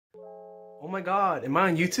Oh my god, am I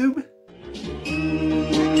on YouTube?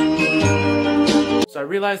 So I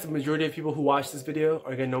realized the majority of people who watch this video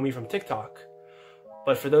are gonna know me from TikTok.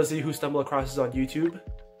 But for those of you who stumble across this on YouTube,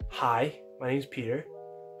 hi, my name's Peter.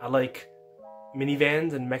 I like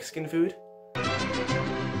minivans and Mexican food.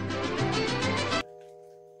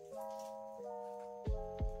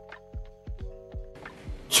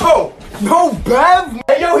 Yo, no Bev?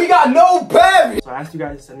 Hey, yo, he got no Bev! So I asked you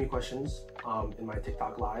guys to send me questions in my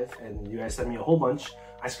TikTok live, and you guys sent me a whole bunch.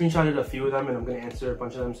 I screenshotted a few of them, and I'm gonna answer a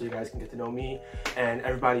bunch of them so you guys can get to know me, and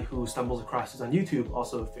everybody who stumbles across this on YouTube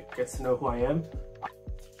also gets to know who I am.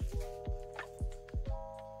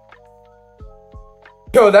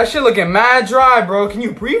 Yo, that shit looking mad dry, bro. Can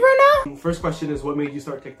you breathe right now? First question is, what made you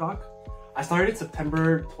start TikTok? I started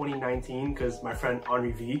September 2019 because my friend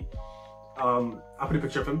Henri V, I'll put a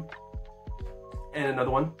picture of him, and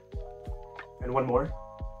another one, and one more,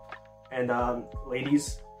 and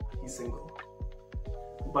ladies, he's single.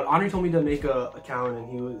 But Henri told me to make an account, and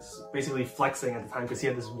he was basically flexing at the time because he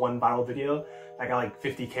had this one viral video that got like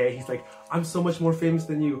 50K. He's like, I'm so much more famous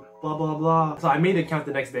than you, blah, blah, blah. So I made an account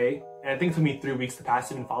the next day, and I think it took me 3 weeks to pass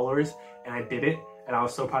 7 followers, and I did it, and I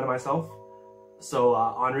was so proud of myself. So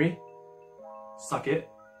Henri, suck it.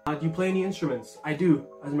 Do you play any instruments? I do.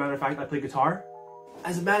 As a matter of fact, I play guitar.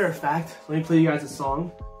 As a matter of fact, let me play you guys a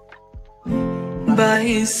song. But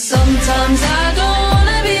sometimes I don't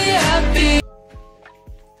wanna be happy.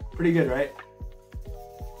 Pretty good, right?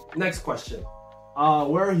 Next question.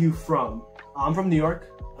 Where are you from? I'm from New York.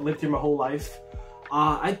 I lived here my whole life.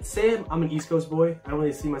 I'd say I'm an East Coast boy. I don't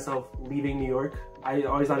really see myself leaving New York. I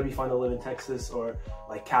always thought it'd be fun to live in Texas or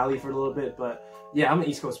like Cali for a little bit, but yeah, I'm an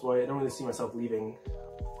East Coast boy. I don't really see myself leaving.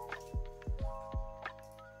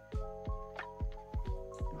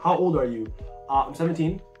 How old are you? I'm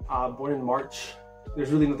 17, born in March. There's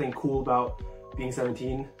really nothing cool about being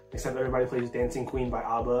 17, except everybody plays Dancing Queen by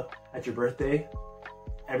ABBA at your birthday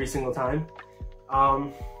every single time.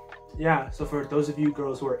 Yeah, so for those of you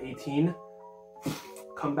girls who are 18,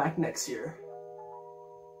 come back next year.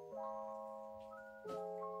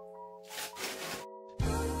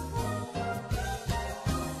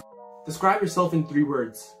 Describe yourself in 3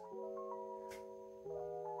 words.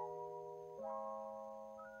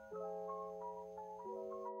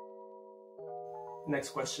 Next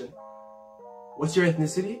question. What's your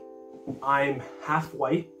ethnicity? I'm half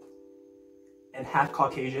white and half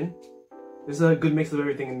Caucasian. There's a good mix of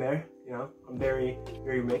everything in there, you know? I'm very,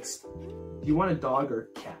 very mixed. Do you want a dog or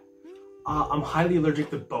a cat? I'm highly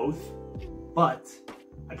allergic to both, but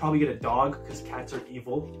I'd probably get a dog because cats are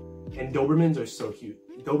evil, and Dobermans are so cute.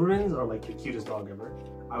 Dobermans are like the cutest dog ever.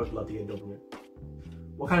 I would love to get a Doberman.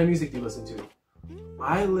 What kind of music do you listen to?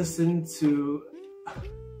 I listen to...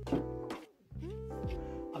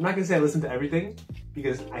 I'm not gonna say I listen to everything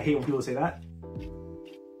because I hate when people say that,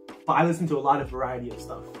 but I listen to a lot of variety of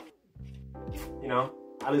stuff. You know,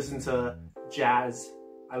 I listen to jazz,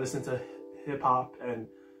 I listen to hip hop, and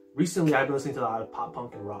recently I've been listening to a lot of pop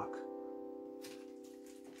punk and rock.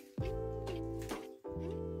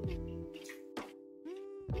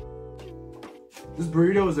 This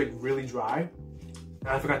burrito is like really dry, and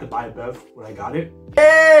I forgot to buy a Bev when I got it.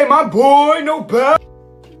 Hey, my boy, no Bev!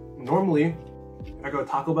 Normally, if I go to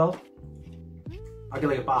Taco Bell, I get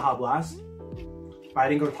like a Baja Blast, but I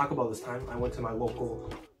didn't go to Taco Bell this time. I went to my local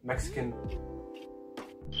Mexican.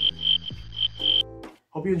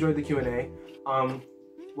 Hope you enjoyed the Q&A.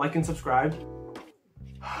 Like and subscribe.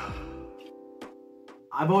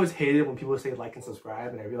 I've always hated when people say like and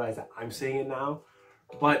subscribe, and I realize that I'm saying it now.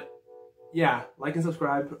 But yeah, like and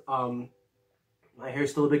subscribe. My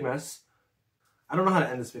hair's still a big mess. I don't know how to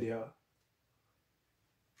end this video.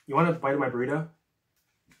 You want a bite of my burrito?